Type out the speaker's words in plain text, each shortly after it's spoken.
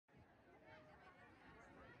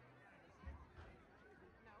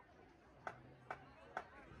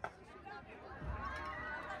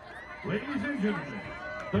Ladies and gentlemen,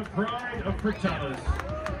 the pride of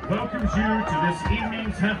Portales welcomes you to this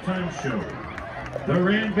evening's halftime show. The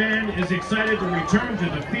Rand Band is excited to return to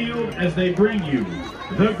the field as they bring you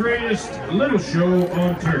the greatest little show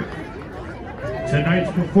on turf.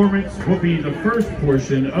 Tonight's performance will be the first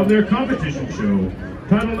portion of their competition show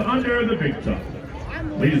titled Under the Big Top.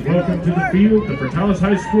 Please welcome to the field the Portales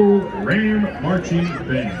High School Ram Marching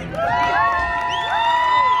Band.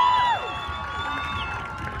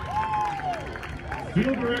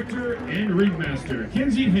 Field Director and Ringmaster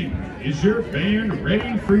McKenzie Haman, is your band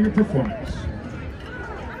ready for your performance?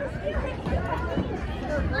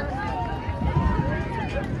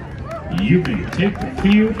 You may take the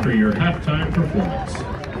field for your halftime performance.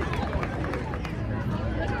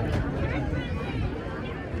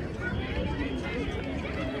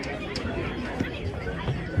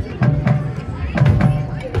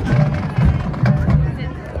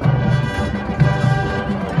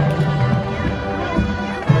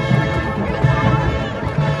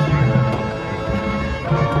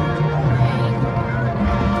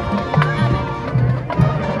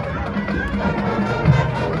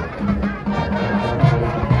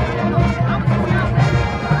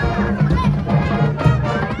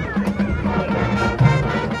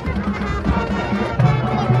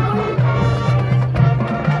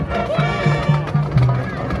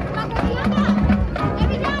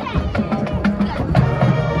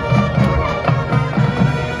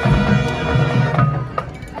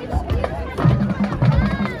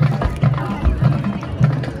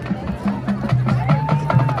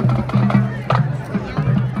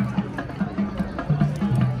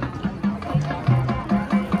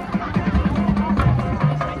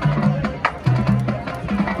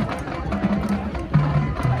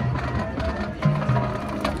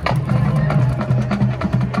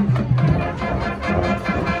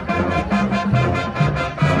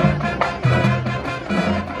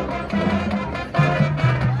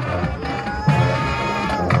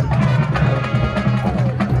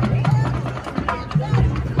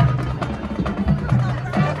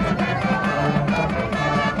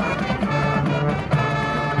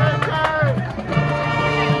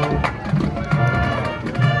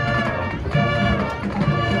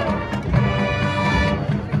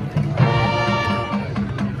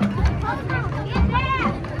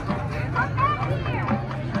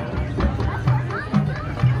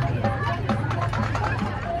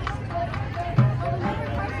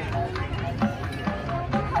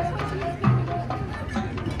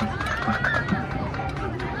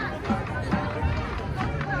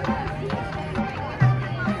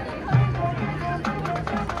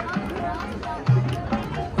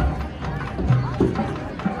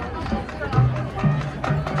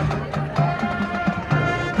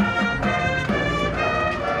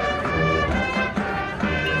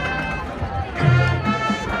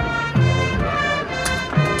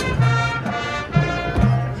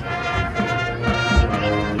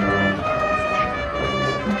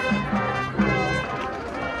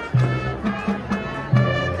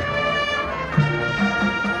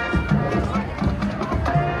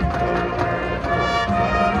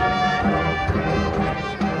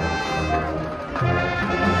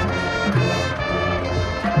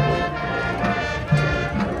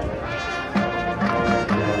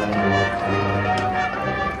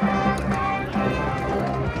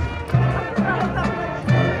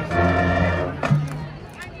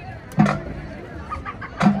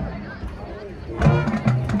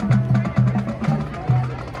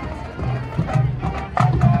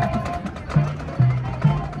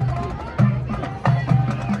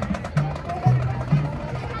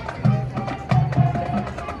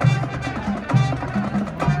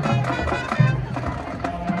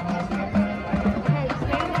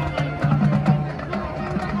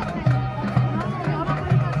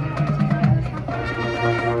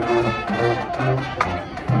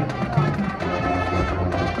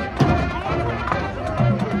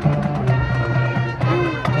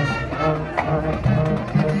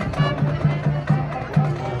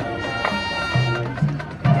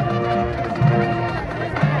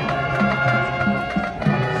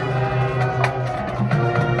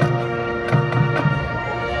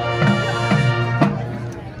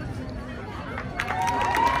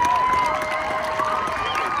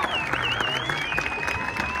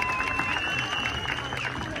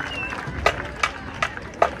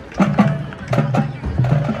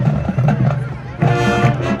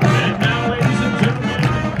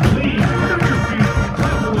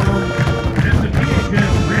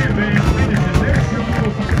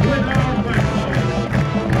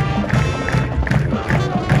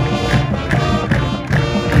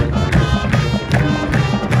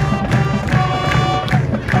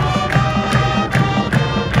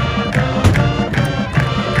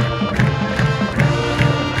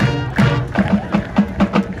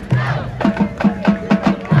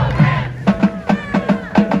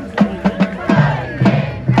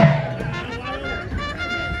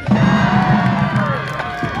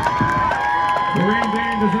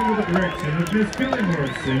 direction of Miss Kelli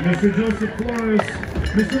Morrison, Mr. Joseph Flores,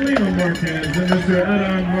 Mr. Leon Martinez, and Mr.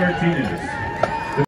 Adam Martinez.